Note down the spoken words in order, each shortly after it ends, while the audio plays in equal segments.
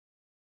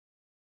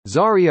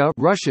Zarya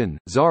Russian,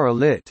 Zara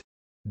lit.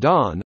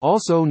 Don,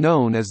 also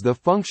known as the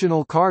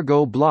Functional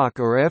Cargo Block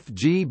or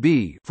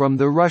FGB from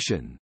the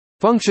Russian,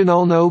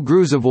 Funktionalno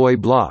Gruzovoy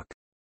Block,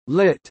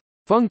 lit.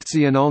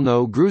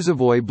 Funkcionalno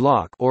Gruzovoy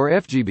Block or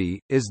FGB,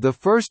 is the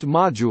first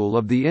module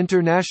of the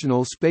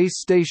International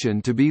Space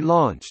Station to be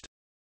launched.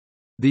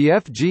 The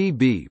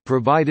FGB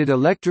provided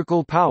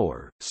electrical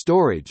power,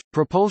 storage,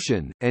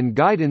 propulsion, and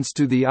guidance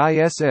to the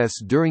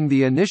ISS during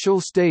the initial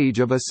stage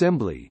of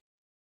assembly.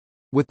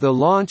 With the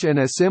launch and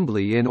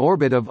assembly in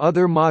orbit of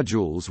other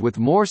modules with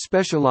more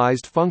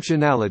specialized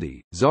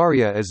functionality,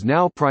 Zarya is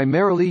now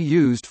primarily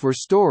used for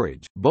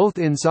storage, both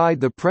inside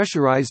the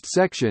pressurized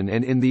section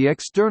and in the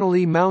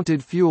externally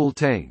mounted fuel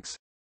tanks.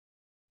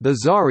 The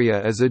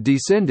Zarya is a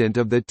descendant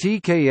of the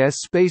TKS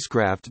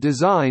spacecraft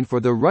designed for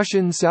the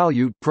Russian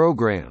Salyut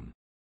program.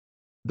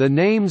 The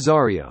name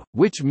Zarya,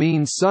 which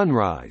means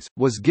sunrise,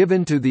 was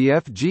given to the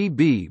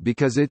FGB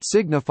because it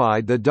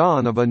signified the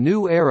dawn of a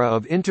new era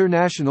of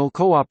international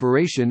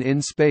cooperation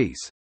in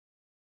space.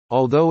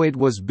 Although it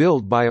was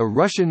built by a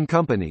Russian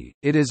company,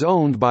 it is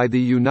owned by the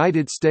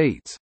United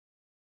States.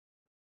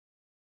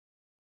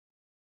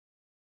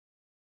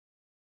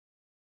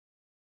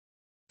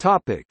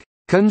 Topic: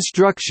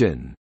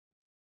 Construction.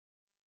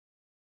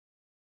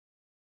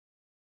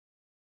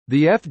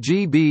 The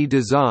FGB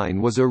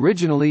design was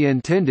originally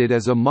intended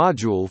as a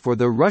module for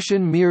the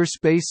Russian Mir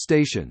space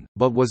station,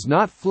 but was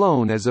not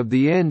flown as of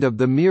the end of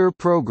the Mir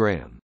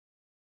program.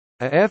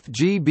 A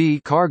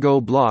FGB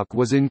cargo block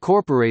was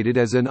incorporated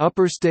as an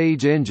upper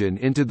stage engine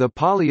into the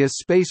Polyus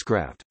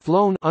spacecraft,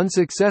 flown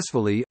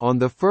unsuccessfully on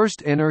the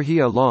first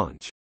Energia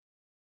launch.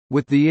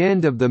 With the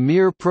end of the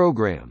Mir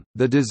program,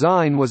 the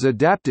design was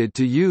adapted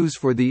to use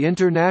for the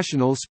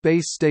International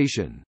Space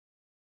Station.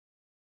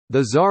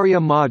 The Zarya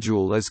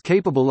module is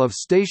capable of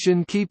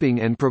station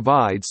keeping and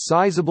provides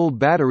sizable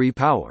battery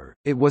power.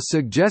 It was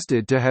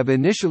suggested to have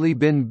initially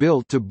been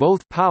built to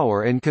both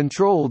power and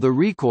control the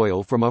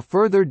recoil from a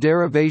further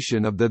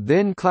derivation of the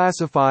then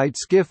classified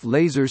Skiff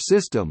laser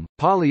system,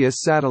 Polyus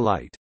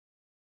satellite.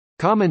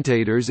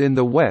 Commentators in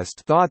the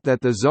West thought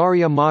that the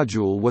Zarya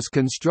module was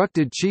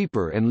constructed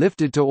cheaper and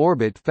lifted to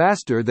orbit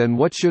faster than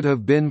what should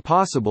have been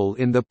possible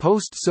in the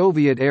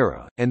post-Soviet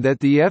era, and that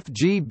the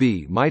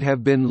FGB might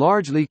have been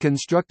largely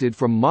constructed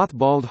from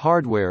mothballed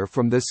hardware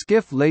from the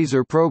Skiff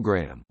laser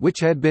program, which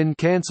had been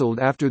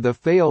cancelled after the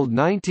failed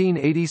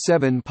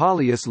 1987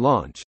 Polyus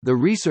launch. The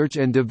research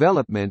and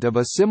development of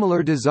a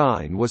similar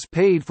design was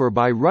paid for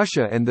by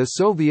Russia and the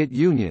Soviet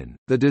Union.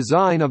 The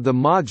design of the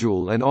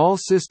module and all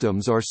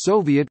systems are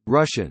Soviet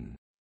Russian.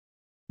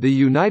 The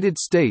United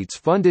States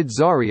funded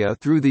Zarya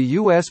through the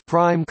U.S.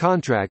 prime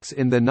contracts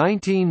in the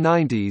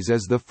 1990s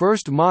as the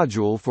first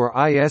module for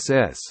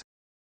ISS.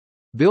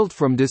 Built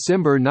from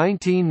December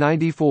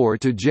 1994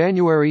 to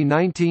January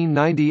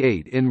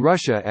 1998 in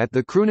Russia at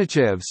the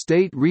Khrunichev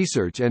State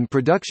Research and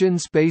Production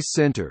Space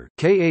Center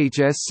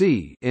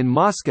 (KHSC) in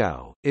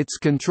Moscow, its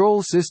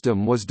control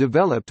system was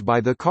developed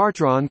by the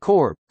Khartron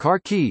Corp.,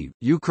 Kharkiv,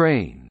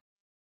 Ukraine.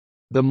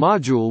 The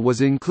module was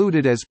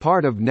included as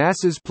part of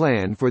NASA's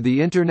plan for the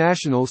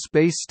International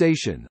Space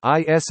Station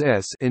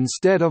 (ISS)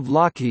 instead of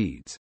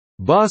Lockheed's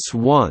Bus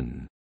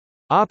 1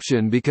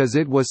 option because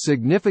it was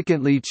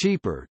significantly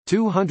cheaper,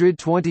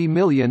 $220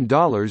 million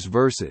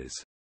versus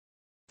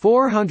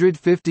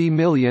 $450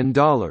 million.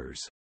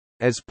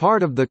 As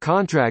part of the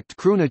contract,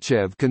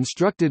 Khrunichev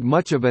constructed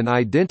much of an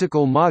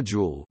identical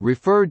module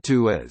referred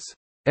to as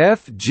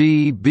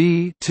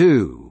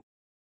FGB-2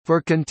 for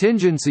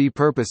contingency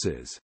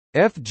purposes.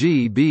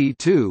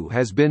 FGB-2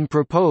 has been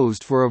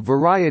proposed for a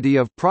variety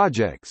of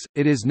projects.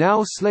 It is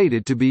now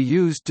slated to be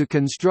used to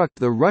construct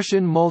the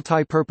Russian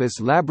multipurpose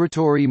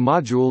laboratory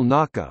module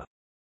Nauka.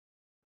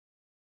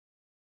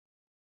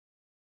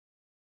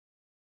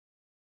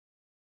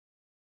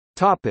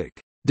 Topic: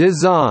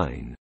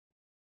 Design.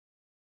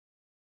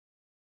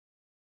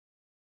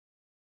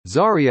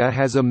 Zarya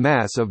has a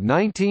mass of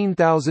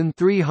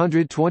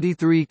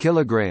 19,323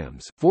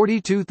 kilograms,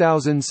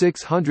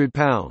 42,600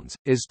 pounds,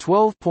 is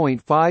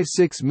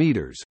 12.56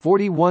 meters,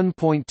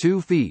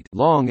 41.2 feet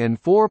long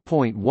and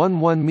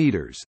 4.11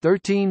 meters,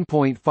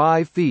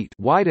 13.5 feet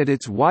wide at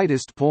its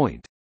widest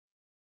point.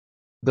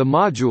 The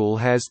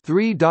module has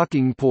 3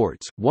 docking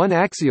ports, one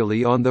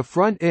axially on the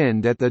front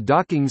end at the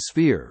docking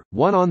sphere,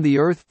 one on the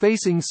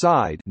Earth-facing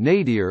side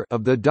nadir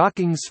of the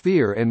docking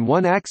sphere and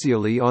one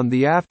axially on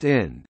the aft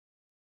end.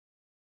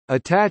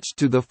 Attached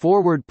to the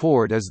forward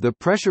port is the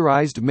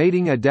pressurized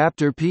mating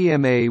adapter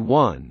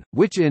PMA-1,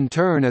 which in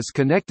turn is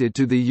connected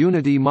to the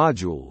Unity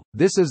module.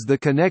 This is the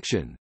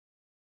connection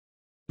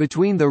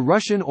between the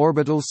Russian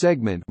orbital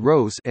segment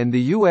 (ROS) and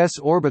the U.S.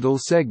 orbital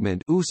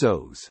segment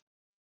 (USOS).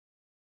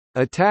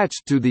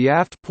 Attached to the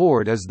aft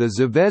port is the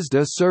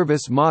Zvezda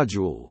service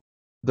module.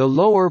 The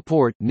lower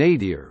port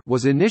nadir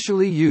was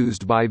initially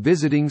used by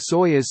visiting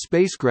Soyuz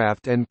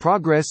spacecraft and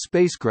Progress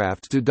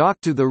spacecraft to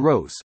dock to the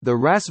ROS. The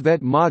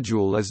Rassvet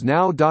module is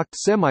now docked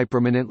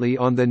semi-permanently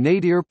on the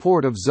nadir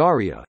port of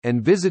Zarya,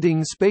 and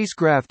visiting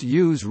spacecraft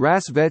use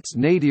Rassvet's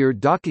nadir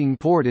docking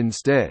port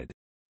instead.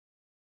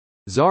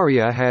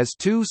 Zarya has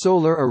two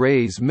solar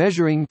arrays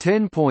measuring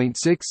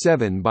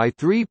 10.67 by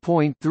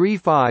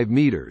 3.35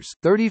 meters,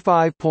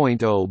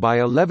 35.0 by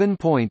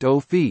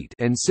 11.0 feet,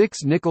 and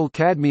 6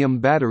 nickel-cadmium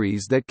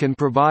batteries that can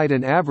provide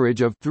an average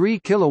of 3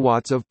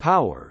 kilowatts of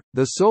power.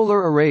 The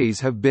solar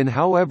arrays have been,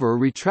 however,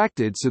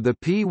 retracted so the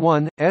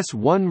P1,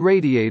 S1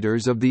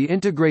 radiators of the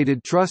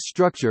integrated truss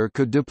structure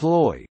could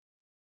deploy.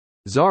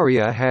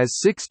 Zarya has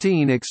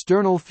 16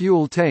 external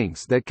fuel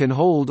tanks that can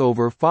hold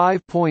over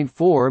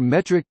 5.4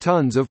 metric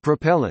tons of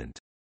propellant.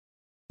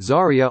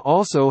 Zarya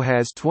also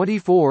has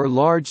 24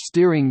 large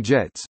steering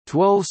jets,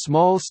 12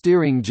 small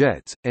steering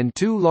jets, and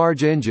 2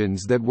 large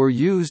engines that were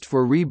used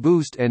for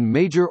reboost and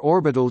major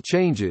orbital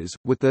changes.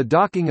 With the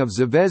docking of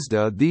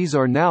Zvezda, these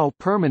are now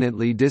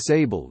permanently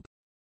disabled.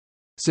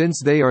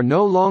 Since they are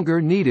no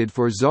longer needed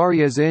for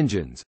Zarya's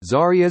engines,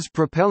 Zarya's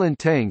propellant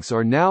tanks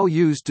are now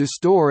used to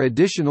store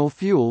additional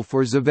fuel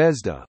for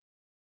Zvezda.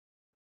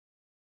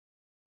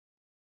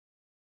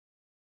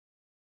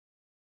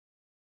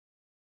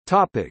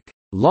 Topic: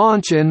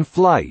 Launch and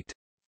flight.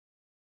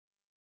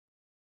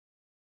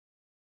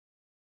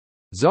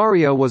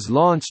 Zarya was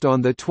launched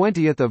on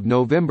 20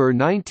 November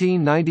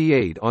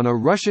 1998 on a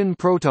Russian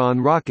Proton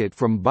rocket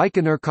from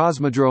Baikonur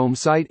Cosmodrome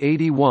Site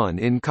 81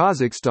 in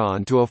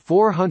Kazakhstan to a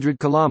 400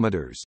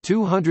 km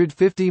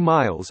 (250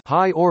 miles)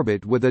 high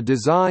orbit with a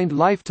designed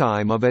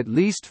lifetime of at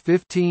least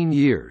 15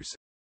 years.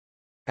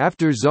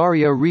 After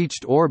Zarya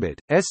reached orbit,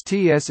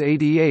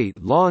 STS-88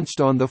 launched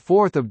on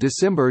 4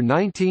 December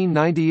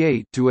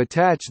 1998 to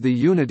attach the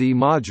Unity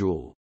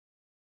module.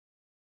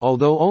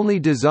 Although only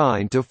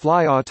designed to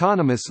fly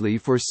autonomously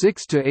for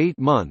 6 to 8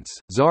 months,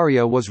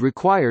 Zarya was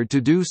required to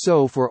do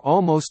so for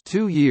almost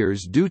 2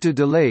 years due to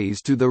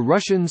delays to the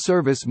Russian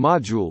service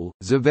module,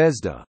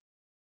 Zvezda.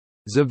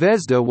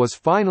 Zvezda was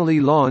finally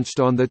launched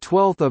on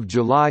 12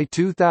 July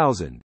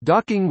 2000,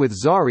 docking with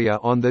Zarya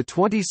on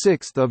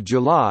 26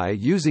 July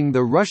using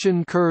the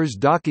Russian Kurs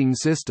docking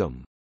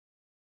system.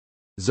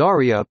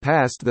 Zarya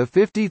passed the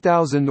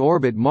 50,000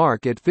 orbit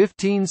mark at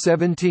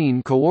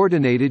 15:17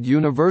 Coordinated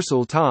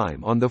Universal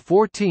Time on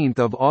 14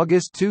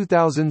 August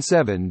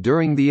 2007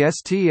 during the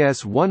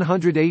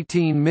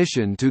STS-118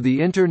 mission to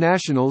the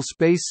International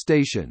Space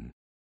Station.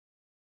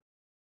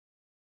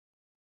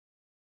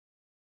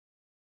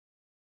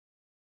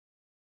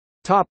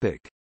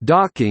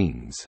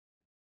 Dockings.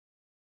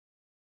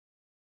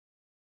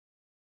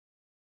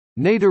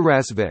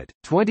 Nadarasvet,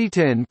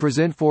 2010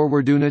 present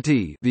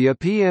forwardunity via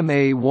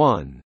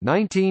PMA1,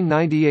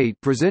 1998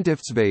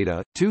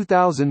 presentiftsveda,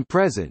 2000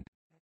 present.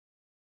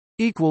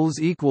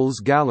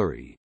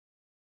 Gallery